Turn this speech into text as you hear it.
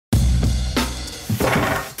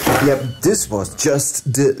Yep, this was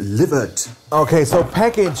just delivered. Okay, so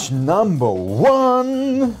package number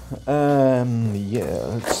 1.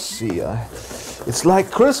 Yeah, let's see. It's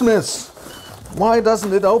like Christmas. Why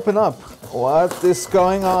doesn't it open up? What is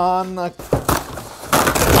going on?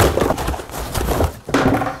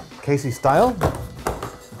 Casey style.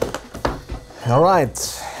 All right,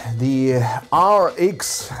 the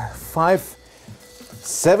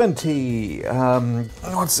RX580.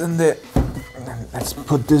 What's in the? Let's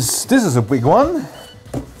put this. This is a big one.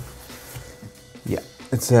 Yeah,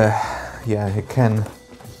 it's a. Yeah, you can.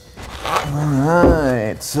 All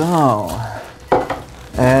right, so.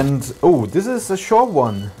 And oh, this is a short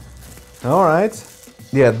one. All right.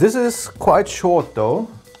 Yeah, this is quite short though.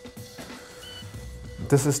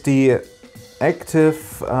 This is the active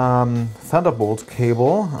Thunderbolt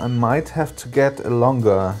cable. I might have to get a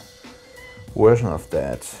longer version of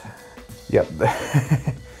that. Yep.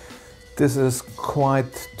 This is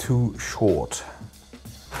quite too short.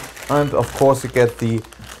 And of course you get the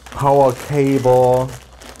power cable.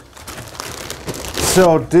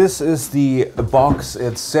 So this is the box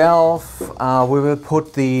itself. We will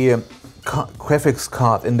put the graphics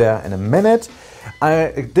card in there in a minute.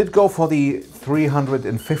 I did go for the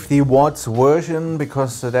 350 watts version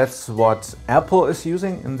because that's what Apple is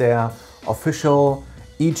using in their official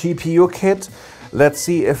eGPU kit. Let's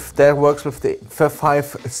see if that works with the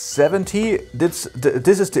 570. This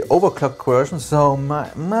is the overclock version, so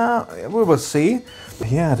we will see.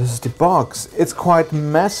 Yeah, this is the box. It's quite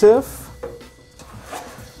massive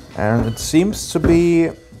and it seems to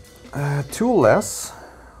be toolless.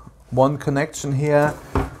 One connection here,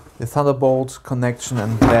 the Thunderbolt connection,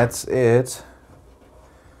 and that's it.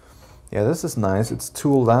 Yeah, this is nice. It's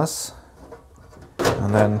toolless.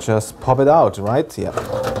 And then just pop it out, right? Yeah.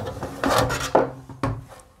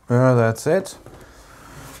 That's it.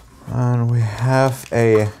 And we have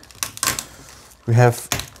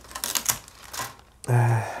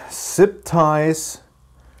zip ties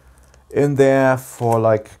in there for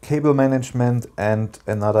like cable management and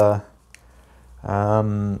another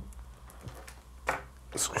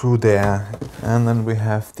screw there. And then we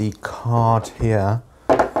have the card here.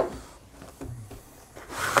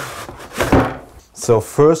 So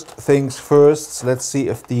first things first, let's see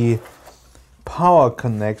if the power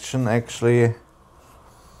connection actually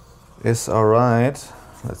is alright.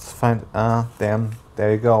 Let's find, damn,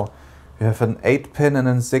 there you go. You have an 8-pin and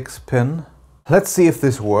a 6-pin. Let's see if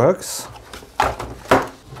this works.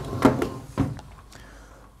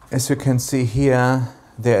 As you can see here,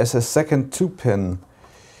 there is a second 2-pin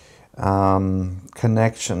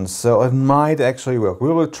connection, so it might actually work.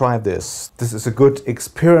 We will try this. This is a good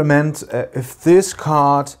experiment. If this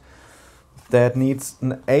card that needs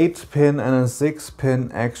an 8-pin and a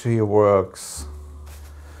 6-pin actually works.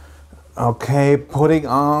 Okay, putting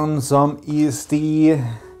on some ESD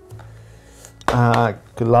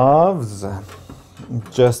gloves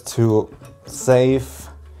just to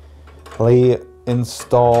safely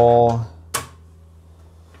install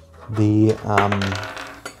the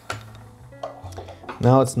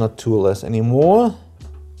now it's not toolless anymore.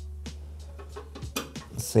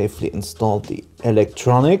 Safely install the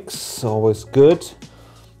electronics, always good.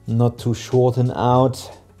 Not to shorten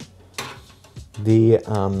out the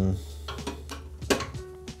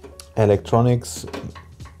electronics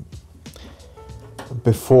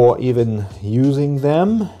before even using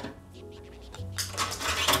them.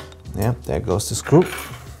 Yep, there goes the screw.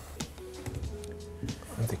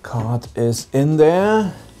 The card is in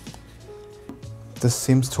there. This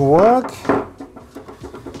seems to work.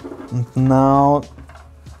 And now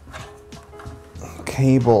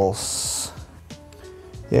cables.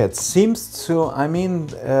 Yeah, it seems to, I mean,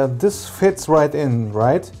 this fits right in,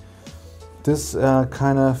 right? This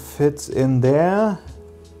kind of fits in there.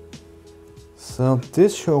 So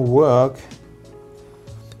this should work.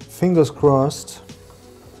 Fingers crossed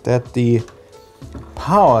that the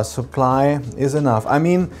power supply is enough. I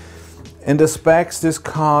mean, in the specs, this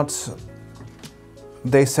card,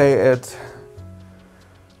 they say it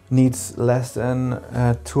needs less than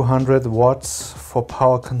 200 watts for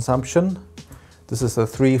power consumption. This is a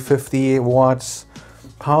 350 watts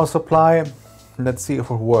power supply. Let's see if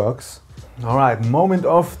it works. All right, moment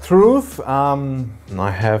of truth. I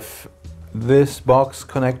have this box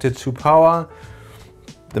connected to power.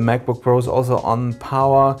 The MacBook Pro is also on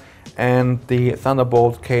power, and the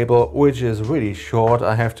Thunderbolt cable, which is really short.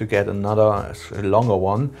 I have to get another longer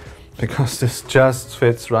one because this just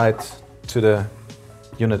fits right to the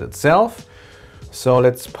unit itself. So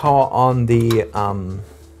let's power on the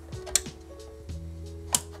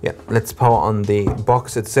let's power on the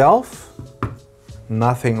box itself.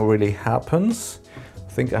 Nothing really happens.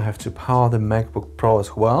 I think I have to power the MacBook Pro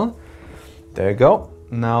as well. There you go.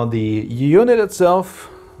 Now the unit itself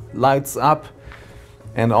lights up,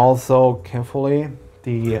 and also carefully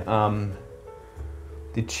the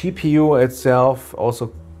GPU itself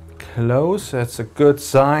also close. That's a good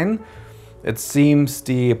sign. It seems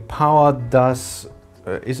the power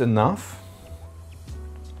is enough.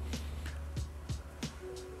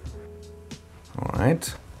 All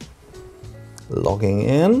right, logging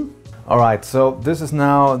in. All right, so this is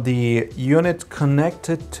now the unit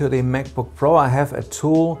connected to the MacBook Pro. I have a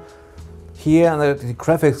tool here that the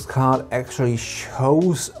graphics card actually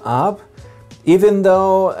shows up, even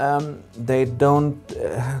though they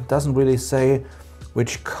doesn't really say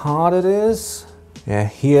which card it is. Yeah,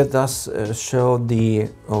 here it does show the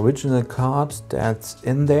original card that's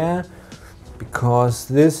in there, because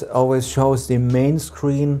this always shows the main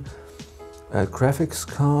screen graphics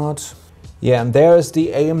card. Yeah, and there is the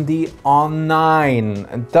AMD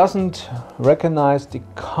R9. It doesn't recognize the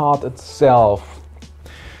card itself.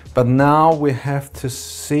 But now we have to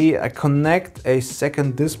see, I connect a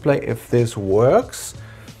second display if this works.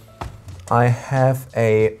 I have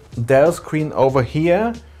a Dell screen over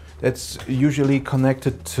here that's usually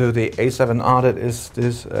connected to the A7R that is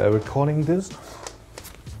this recording this.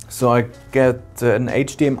 So I get an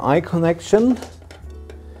HDMI connection.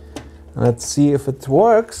 Let's see if it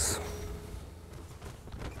works.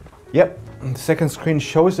 Yep, the second screen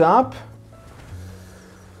shows up.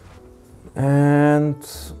 And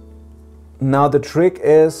now the trick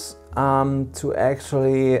is to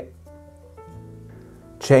actually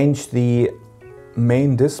change the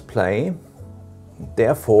main display.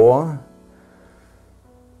 Therefore,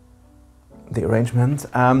 the arrangement.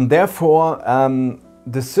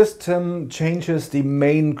 The system changes the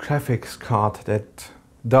main graphics card that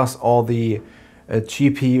does all the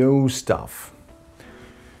GPU stuff.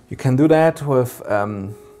 You can do that with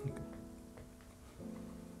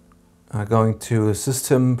going to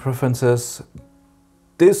System Preferences,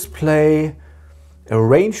 Display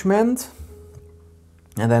Arrangement,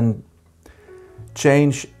 and then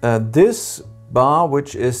change this bar,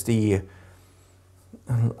 which is the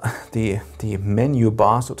menu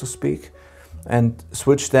bar, so to speak, and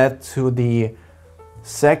switch that to the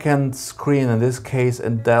second screen, in this case a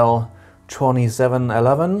Dell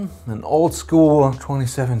 2711, an old school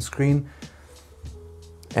 27 screen.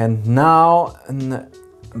 And now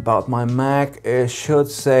about my Mac, it should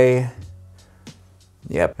say,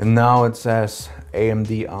 yep, and now it says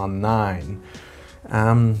AMD R9.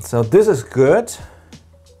 So this is good.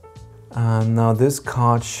 Now this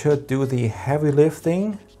card should do the heavy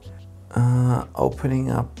lifting.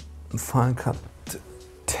 Opening up Final Cut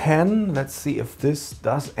 10. Let's see if this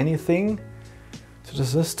does anything to the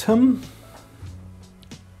system.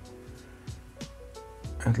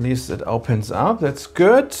 At least it opens up, that's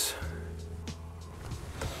good.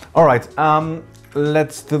 All right,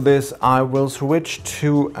 let's do this. I will switch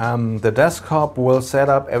to the desktop, we'll set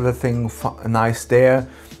up everything nice there,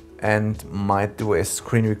 and might do a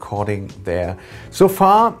screen recording there. So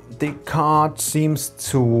far, the card seems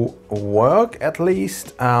to work, at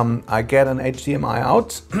least. I get an HDMI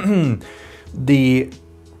out.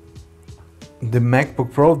 The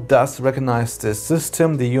MacBook Pro does recognize the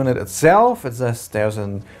system, the unit itself. It says there's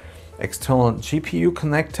an external GPU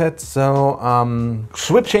connected. So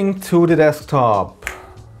switching to the desktop.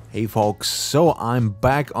 Hey folks, so I'm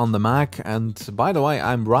back on the Mac, and by the way,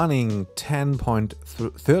 I'm running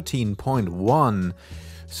 10.13.1.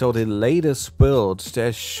 So the latest build,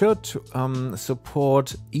 they should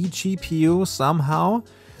support eGPU somehow,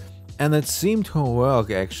 and it seemed to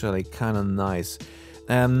work actually kind of nice.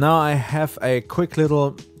 Now I have a quick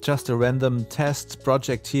little, just a random test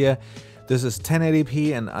project here. This is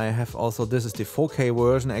 1080p, and I have also, this is the 4K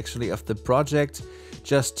version actually of the project.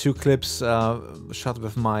 Just 2 clips shot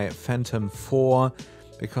with my Phantom 4,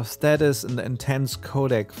 because that is an intense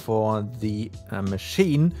codec for the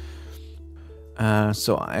machine.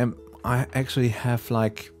 So I actually have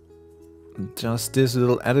like just this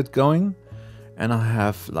little edit going, and I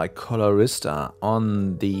have like Colorista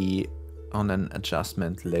on an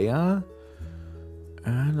adjustment layer,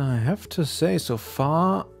 and I have to say so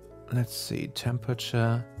far, let's see,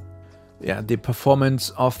 temperature, yeah, the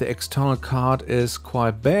performance of the external card is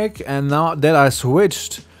quite big. And now that I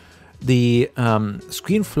switched the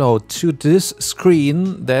screen flow to this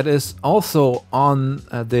screen that is also on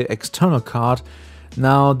the external card,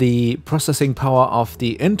 now the processing power of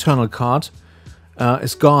the internal card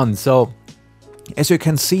is gone. So as you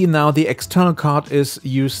can see now, the external card is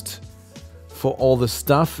used for all the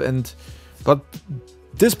stuff, but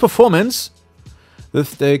this performance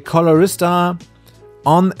with the Colorista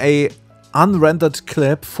on a unrendered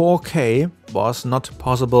clip 4K was not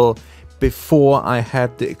possible before I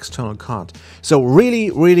had the external card. So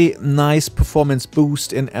really nice performance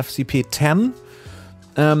boost in FCP10.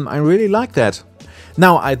 I really like that.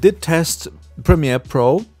 Now I did test Premiere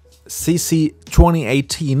Pro CC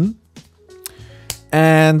 2018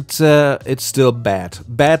 and it's still bad.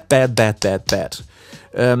 Bad.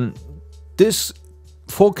 This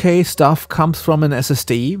 4K stuff comes from an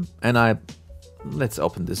SSD and let's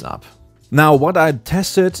open this up. Now what I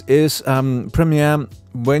tested is Premiere.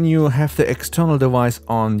 When you have the external device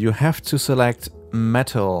on, you have to select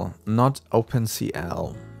Metal, not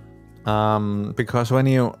OpenCL. Because when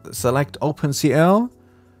you select OpenCL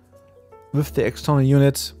with the external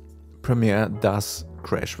unit, Premiere does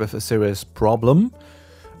crash with a serious problem.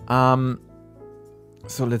 So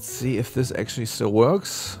let's see if this actually still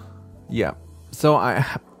works. Yeah. So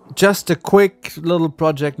just a quick little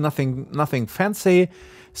project, nothing fancy.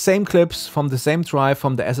 Same clips from the same drive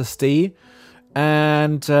from the SSD.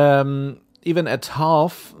 And even at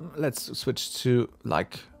half, let's switch to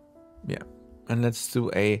and let's do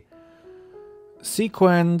a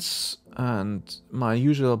sequence and my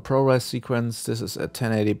usual ProRes sequence. This is at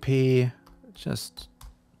 1080p. Just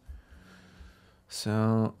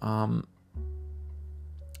so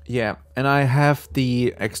yeah, and I have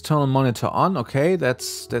the external monitor on. Okay,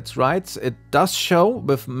 that's right. It does show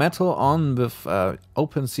with Metal on, with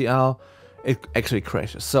OpenCL. It actually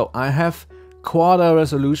crashes. So I have quarter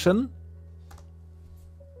resolution,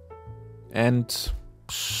 and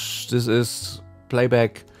this is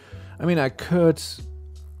playback. I mean, I could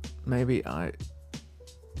maybe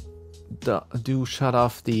do shut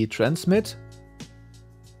off the transmit,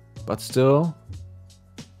 but still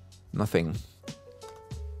nothing.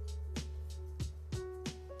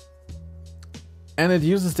 And it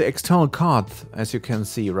uses the external card, as you can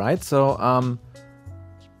see, right? So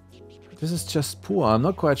this is just poor. I'm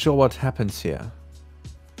not quite sure what happens here.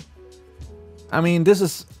 I mean, this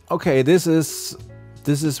is okay. This is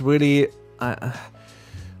really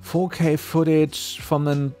 4K footage from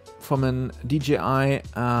an DJI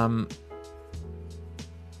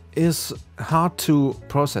is hard to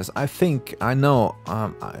process. I think I know.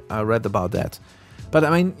 I read about that, but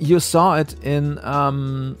I mean, you saw it in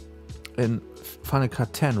Final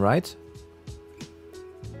Cut 10, right?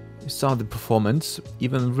 You saw the performance,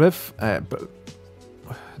 even with yeah.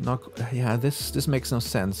 This makes no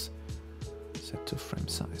sense. Set to frame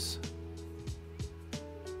size.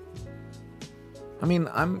 I mean,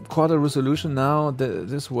 I'm quarter resolution now.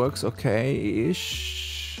 This works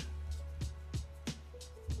okay-ish.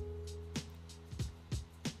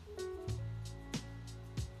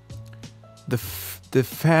 The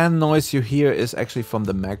fan noise you hear is actually from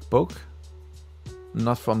the MacBook,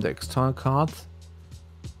 not from the external card.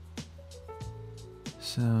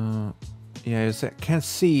 So yeah, you can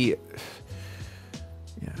see.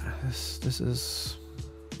 Yeah, this is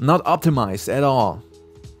not optimized at all.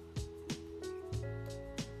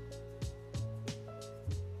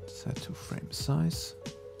 Set to frame size.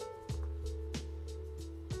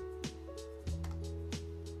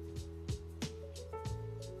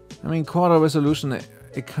 I mean, quarter resolution,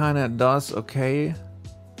 it kind of does okay.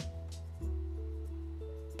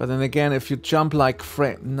 But then again, if you jump like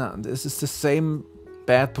frame, no, this is the same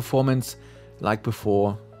bad performance like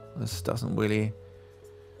before. This doesn't really.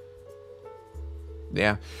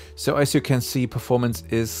 Yeah, so as you can see, performance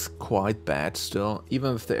is quite bad still,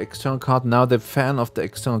 even with the external card. Now the fan of the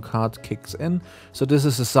external card kicks in, so this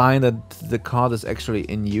is a sign that the card is actually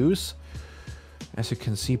in use. As you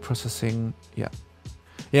can see, processing, yeah.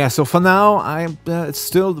 So for now, it's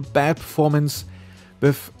still the bad performance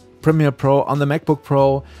with Premiere Pro on the MacBook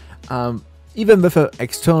Pro, even with an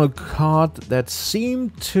external card that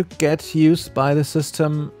seemed to get used by the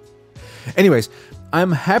system. Anyways,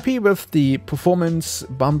 I'm happy with the performance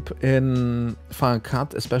bump in Final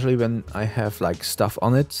Cut, especially when I have like stuff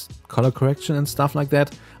on it, color correction and stuff like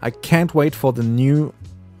that. I can't wait for the new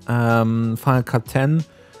Final Cut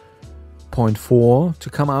 10.4 to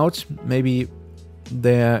come out. Maybe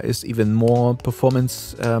there is even more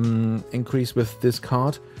performance increase with this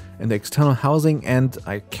card and the external housing, and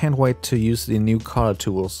I can't wait to use the new color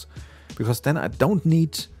tools, because then I don't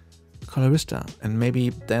need Colorista, and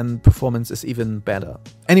maybe then performance is even better.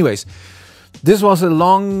 Anyways, this was a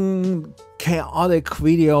long, chaotic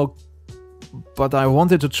video, but I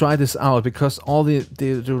wanted to try this out because all the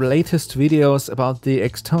latest videos about the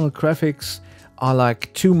external graphics are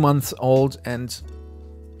like 2 months old, and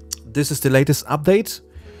this is the latest update.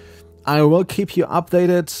 I will keep you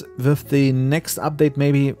updated with the next update,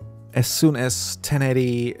 maybe as soon as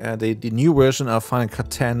 1080, the new version of Final Cut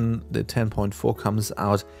 10, the 10.4 comes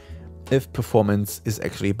out. if performance is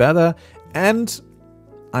actually better, and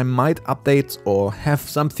I might update or have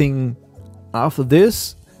something after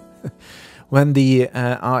this when the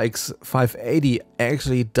RX580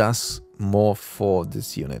 actually does more for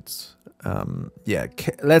this unit. Yeah,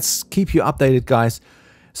 let's keep you updated, guys.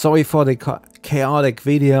 Sorry for the chaotic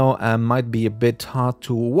video, might be a bit hard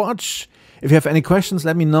to watch. If you have any questions,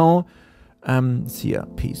 let me know. See ya,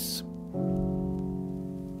 peace.